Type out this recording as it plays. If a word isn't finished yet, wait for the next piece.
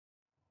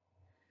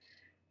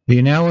The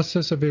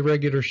analysis of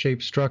irregular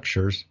shaped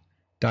structures,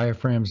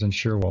 diaphragms and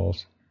shear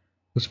walls,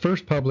 was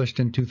first published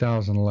in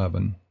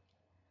 2011.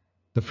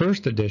 The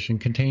first edition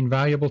contained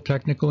valuable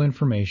technical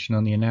information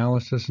on the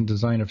analysis and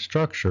design of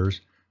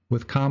structures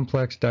with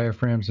complex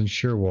diaphragms and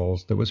shear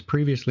walls that was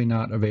previously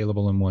not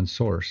available in one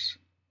source.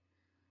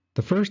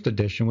 The first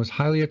edition was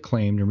highly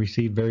acclaimed and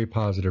received very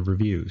positive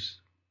reviews.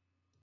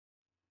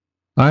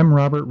 I'm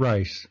Robert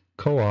Rice,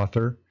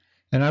 co-author,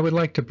 and I would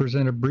like to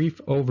present a brief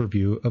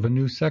overview of a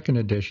new second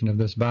edition of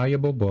this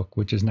valuable book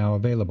which is now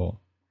available.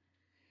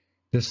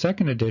 This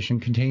second edition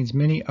contains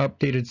many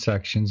updated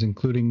sections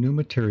including new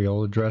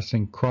material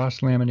addressing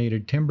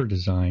cross-laminated timber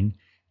design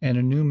and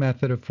a new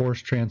method of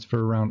force transfer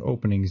around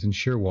openings in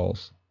shear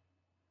walls.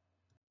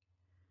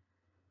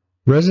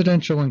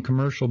 Residential and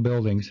commercial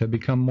buildings have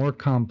become more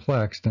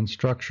complex than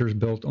structures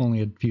built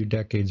only a few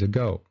decades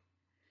ago.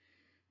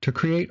 To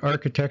create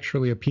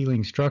architecturally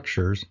appealing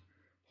structures,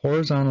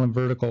 horizontal and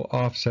vertical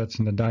offsets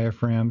in the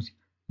diaphragms,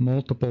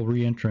 multiple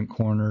reentrant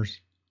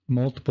corners,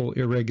 multiple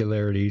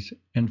irregularities,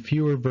 and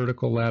fewer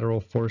vertical lateral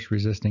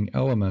force-resisting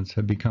elements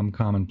have become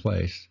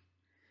commonplace.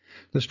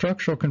 The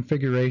structural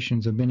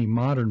configurations of many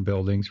modern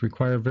buildings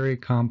require very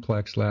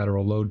complex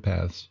lateral load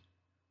paths.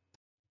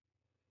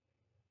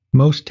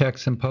 Most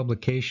texts and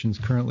publications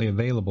currently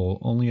available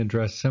only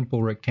address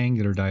simple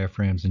rectangular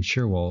diaphragms and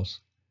shear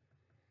walls.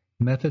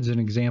 Methods and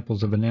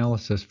examples of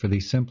analysis for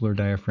these simpler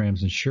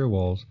diaphragms and shear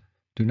walls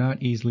do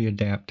not easily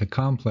adapt to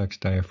complex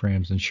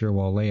diaphragms and shear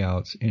wall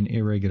layouts in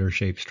irregular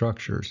shaped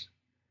structures.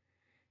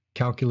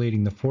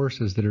 Calculating the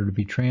forces that are to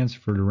be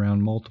transferred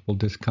around multiple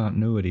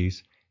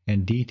discontinuities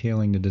and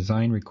detailing the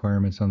design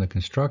requirements on the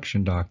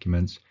construction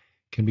documents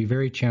can be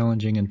very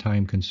challenging and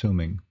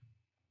time-consuming.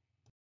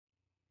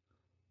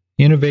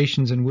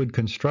 Innovations in wood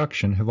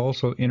construction have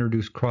also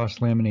introduced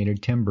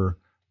cross-laminated timber,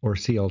 or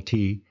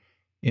CLT,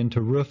 into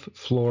roof,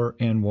 floor,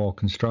 and wall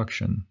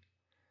construction.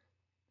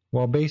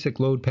 While basic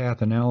load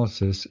path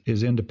analysis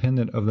is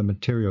independent of the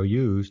material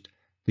used,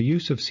 the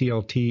use of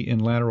CLT in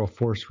lateral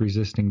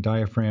force-resisting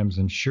diaphragms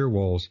and shear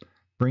walls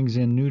brings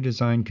in new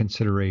design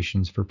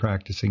considerations for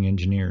practicing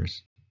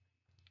engineers.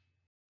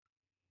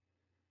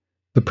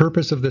 The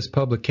purpose of this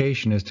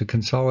publication is to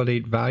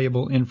consolidate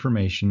valuable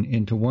information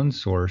into one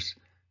source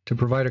to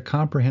provide a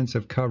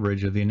comprehensive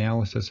coverage of the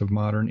analysis of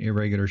modern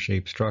irregular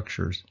shaped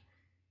structures,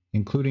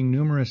 including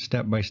numerous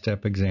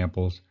step-by-step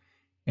examples,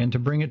 and to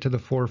bring it to the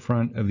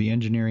forefront of the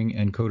engineering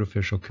and code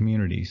official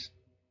communities.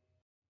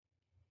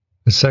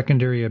 The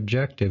secondary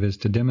objective is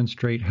to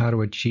demonstrate how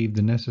to achieve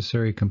the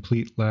necessary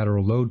complete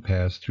lateral load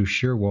paths through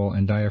shear wall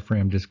and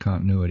diaphragm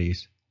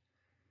discontinuities.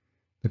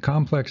 The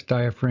complex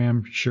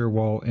diaphragm, shear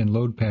wall, and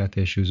load path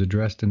issues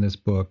addressed in this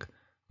book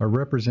are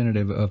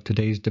representative of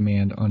today's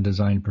demand on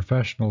design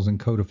professionals and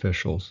code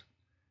officials.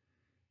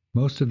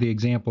 Most of the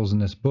examples in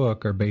this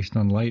book are based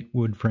on light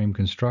wood frame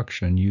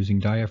construction using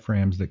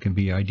diaphragms that can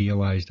be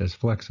idealized as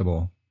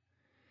flexible.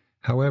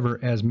 However,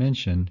 as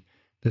mentioned,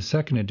 the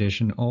second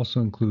edition also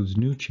includes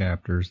new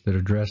chapters that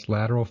address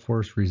lateral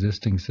force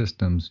resisting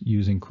systems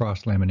using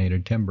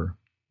cross-laminated timber.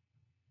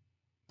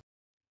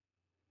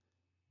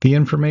 The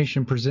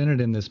information presented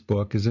in this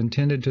book is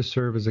intended to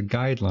serve as a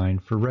guideline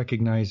for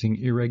recognizing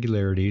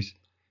irregularities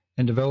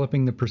and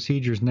developing the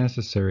procedures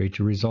necessary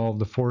to resolve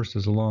the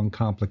forces along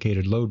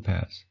complicated load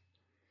paths.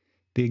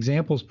 The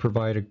examples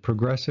provide a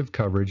progressive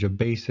coverage of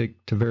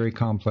basic to very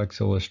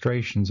complex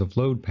illustrations of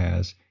load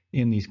paths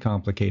in these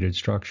complicated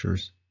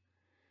structures.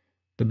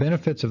 The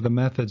benefits of the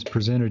methods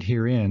presented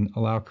herein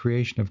allow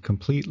creation of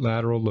complete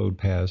lateral load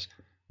paths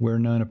where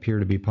none appear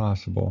to be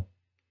possible.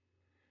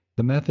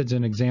 The methods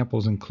and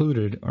examples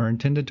included are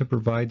intended to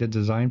provide the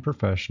design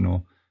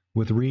professional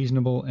with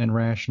reasonable and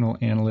rational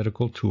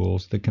analytical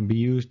tools that can be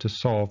used to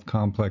solve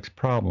complex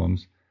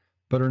problems,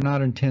 but are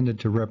not intended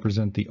to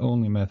represent the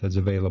only methods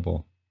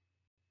available.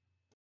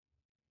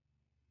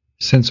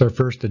 Since our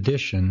first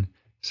edition,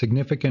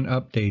 significant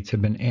updates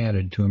have been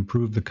added to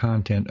improve the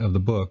content of the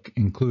book,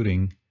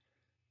 including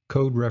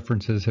code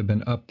references have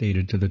been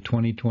updated to the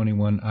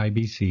 2021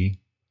 IBC,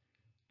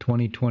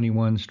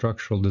 2021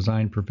 Structural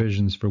Design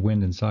Provisions for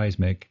Wind and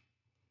Seismic,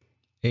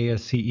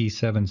 ASCE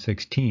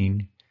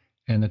 716,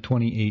 and the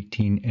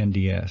 2018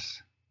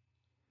 NDS.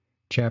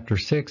 Chapter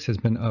 6 has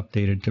been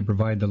updated to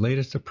provide the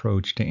latest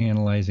approach to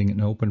analyzing an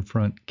open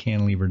front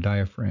cantilever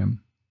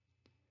diaphragm.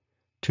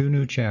 2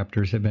 new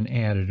chapters have been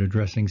added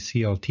addressing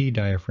CLT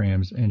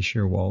diaphragms and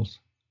shear walls.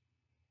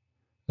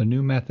 A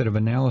new method of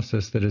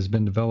analysis that has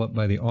been developed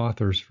by the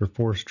authors for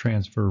force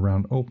transfer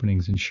around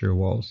openings in shear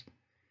walls,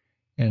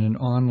 and an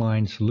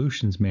online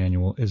solutions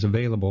manual is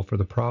available for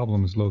the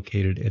problems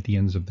located at the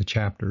ends of the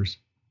chapters.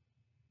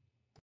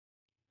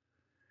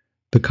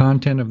 The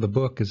content of the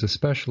book is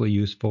especially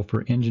useful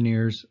for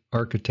engineers,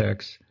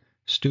 architects,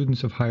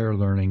 students of higher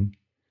learning,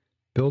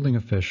 building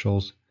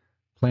officials,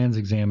 plans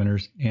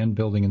examiners, and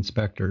building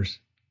inspectors.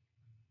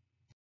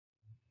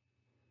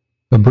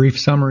 A brief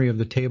summary of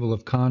the table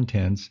of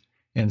contents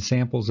and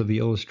samples of the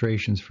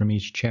illustrations from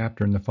each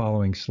chapter in the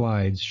following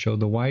slides show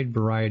the wide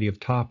variety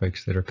of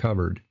topics that are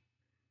covered.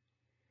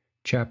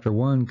 Chapter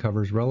 1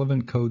 covers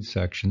relevant code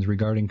sections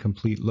regarding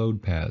complete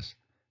load paths,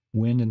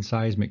 wind and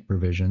seismic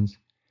provisions,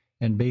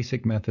 and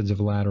basic methods of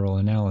lateral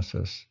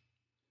analysis.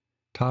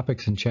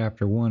 Topics in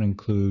Chapter 1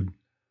 include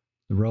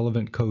the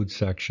relevant code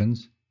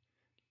sections,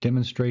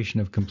 demonstration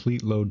of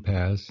complete load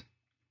paths,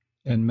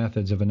 and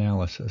methods of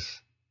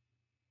analysis.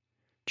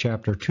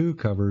 Chapter 2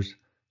 covers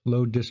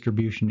load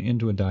distribution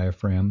into a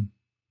diaphragm,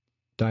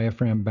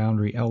 diaphragm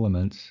boundary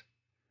elements,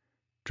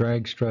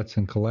 drag struts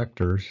and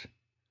collectors,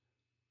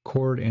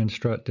 chord and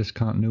strut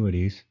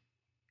discontinuities,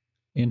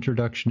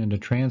 introduction into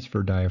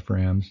transfer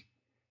diaphragms,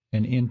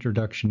 and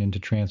introduction into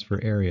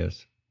transfer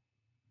areas.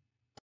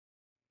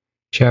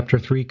 Chapter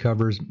 3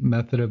 covers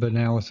method of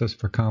analysis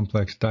for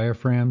complex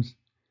diaphragms,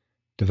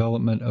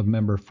 development of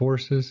member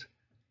forces,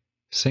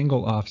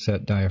 single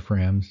offset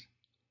diaphragms,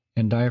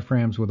 and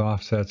diaphragms with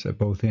offsets at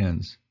both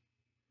ends.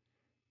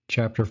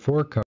 Chapter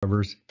 4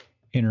 covers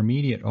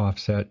intermediate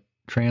offset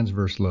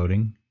transverse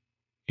loading,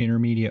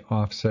 intermediate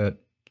offset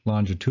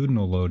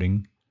longitudinal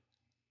loading,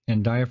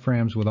 and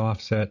diaphragms with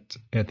offsets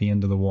at the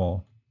end of the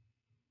wall.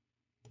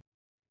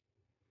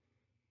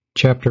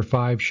 Chapter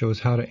 5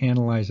 shows how to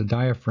analyze a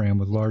diaphragm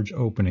with large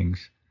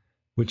openings,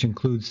 which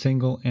includes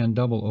single and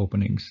double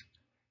openings,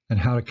 and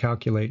how to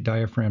calculate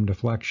diaphragm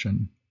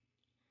deflection.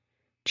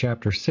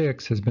 Chapter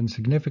 6 has been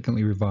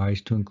significantly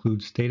revised to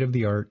include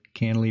state-of-the-art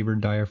cantilever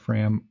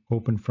diaphragm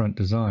open front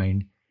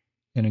design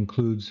and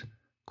includes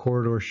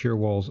corridor shear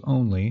walls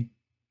only,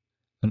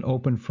 an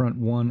open front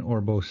one or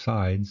both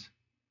sides,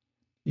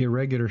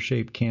 irregular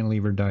shaped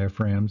cantilever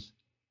diaphragms,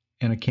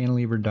 and a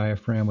cantilever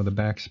diaphragm with a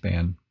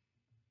backspan.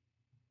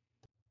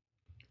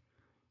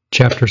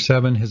 Chapter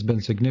 7 has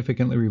been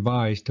significantly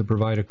revised to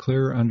provide a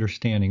clearer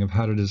understanding of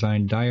how to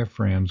design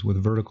diaphragms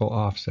with vertical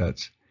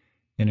offsets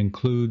and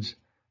includes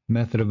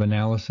method of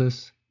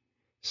analysis,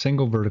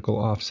 single vertical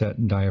offset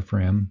in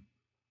diaphragm,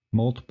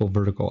 multiple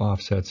vertical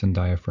offsets in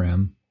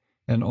diaphragm,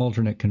 and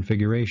alternate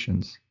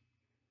configurations.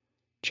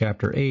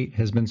 Chapter 8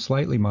 has been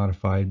slightly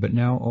modified but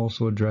now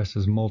also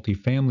addresses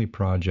multifamily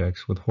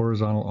projects with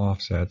horizontal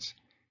offsets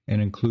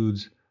and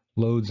includes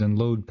loads and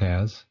load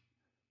paths,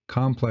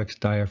 complex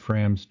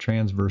diaphragms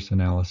transverse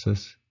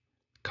analysis,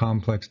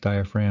 complex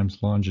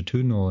diaphragms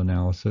longitudinal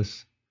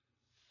analysis,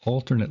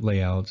 alternate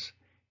layouts,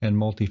 and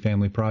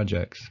multifamily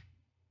projects.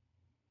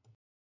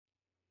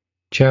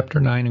 Chapter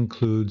 9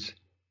 includes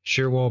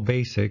shear wall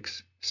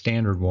basics,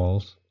 standard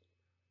walls,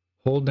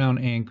 hold down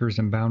anchors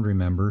and boundary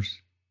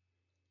members,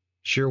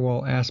 shear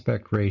wall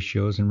aspect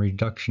ratios and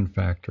reduction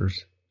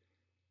factors,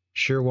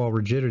 shear wall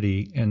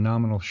rigidity and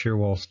nominal shear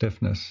wall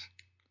stiffness,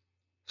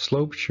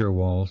 sloped shear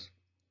walls,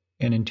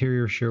 and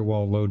interior shear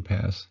wall load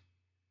paths.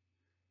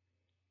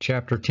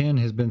 Chapter 10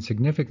 has been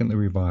significantly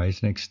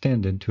revised and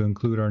extended to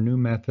include our new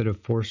method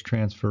of force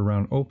transfer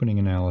around opening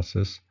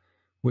analysis,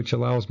 which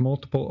allows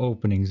multiple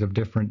openings of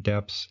different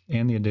depths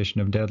and the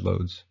addition of dead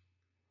loads.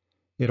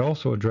 It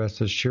also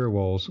addresses shear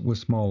walls with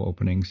small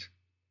openings.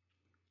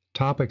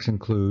 Topics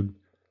include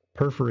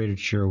perforated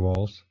shear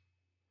walls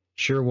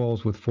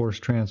with force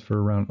transfer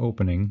around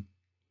opening,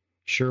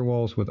 shear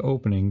walls with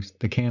openings,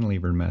 the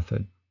cantilever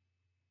method.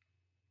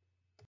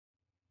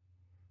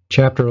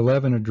 Chapter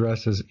 11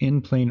 addresses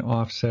in-plane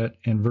offset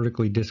and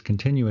vertically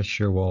discontinuous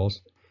shear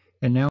walls,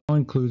 and now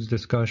includes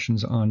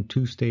discussions on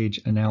two-stage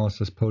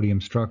analysis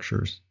podium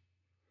structures.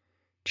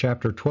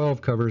 Chapter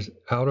 12 covers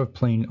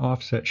out-of-plane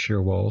offset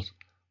shear walls,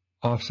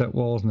 offset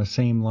walls in the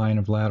same line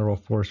of lateral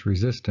force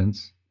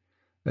resistance,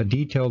 a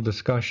detailed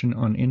discussion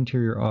on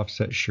interior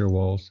offset shear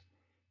walls,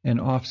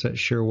 and offset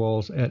shear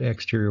walls at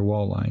exterior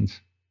wall lines.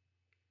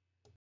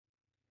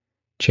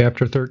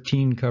 Chapter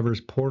 13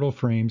 covers portal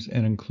frames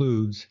and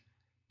includes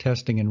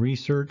testing and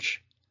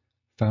research,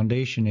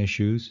 foundation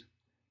issues,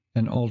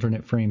 and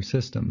alternate frame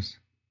systems.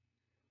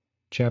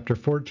 Chapter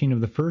 14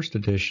 of the first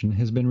edition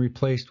has been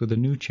replaced with a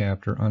new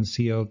chapter on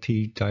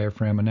CLT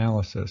diaphragm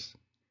analysis.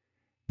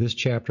 This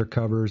chapter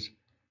covers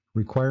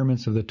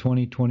requirements of the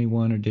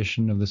 2021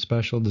 edition of the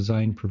Special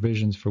Design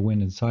Provisions for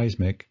Wind and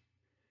Seismic,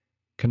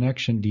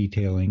 connection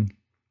detailing,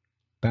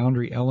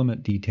 boundary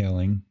element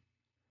detailing,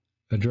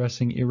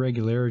 addressing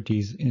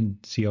irregularities in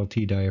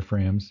CLT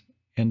diaphragms,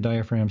 and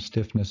diaphragm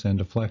stiffness and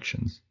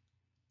deflections.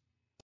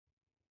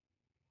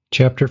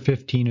 Chapter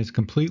 15 is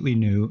completely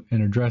new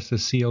and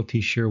addresses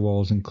CLT shear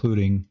walls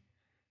including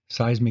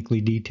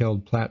seismically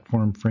detailed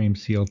platform frame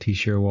CLT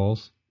shear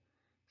walls,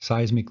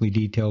 seismically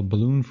detailed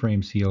balloon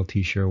frame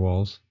CLT shear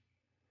walls,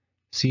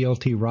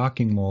 CLT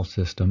rocking wall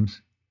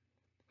systems,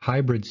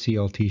 hybrid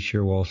CLT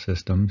shear wall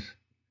systems,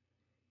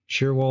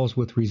 shear walls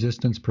with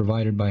resistance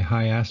provided by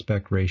high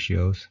aspect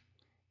ratios,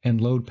 and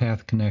load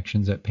path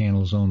connections at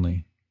panels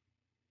only.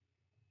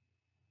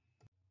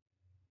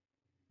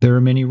 There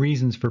are many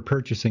reasons for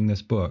purchasing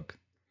this book.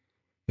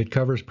 It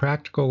covers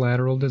practical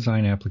lateral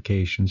design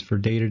applications for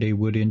day-to-day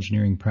wood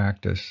engineering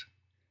practice.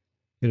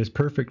 It is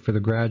perfect for the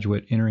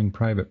graduate entering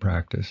private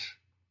practice.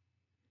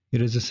 It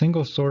is a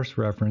single source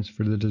reference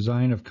for the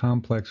design of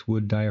complex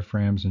wood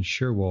diaphragms and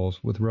shear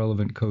walls with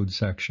relevant code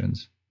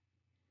sections.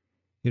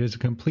 It is a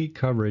complete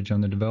coverage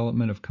on the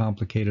development of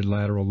complicated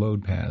lateral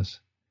load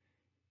paths.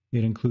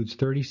 It includes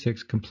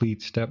 36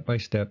 complete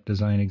step-by-step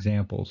design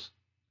examples.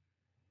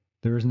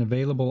 There is an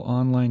available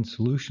online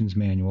solutions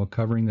manual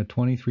covering the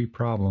 23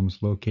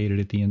 problems located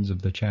at the ends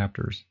of the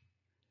chapters,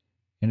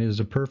 and it is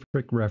a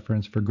perfect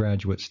reference for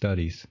graduate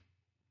studies.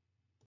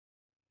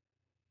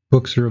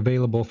 Books are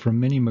available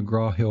from many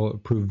McGraw-Hill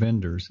approved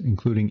vendors,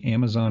 including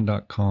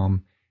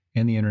Amazon.com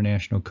and the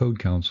International Code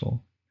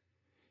Council.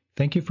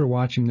 Thank you for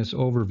watching this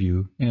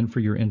overview and for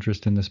your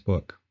interest in this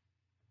book.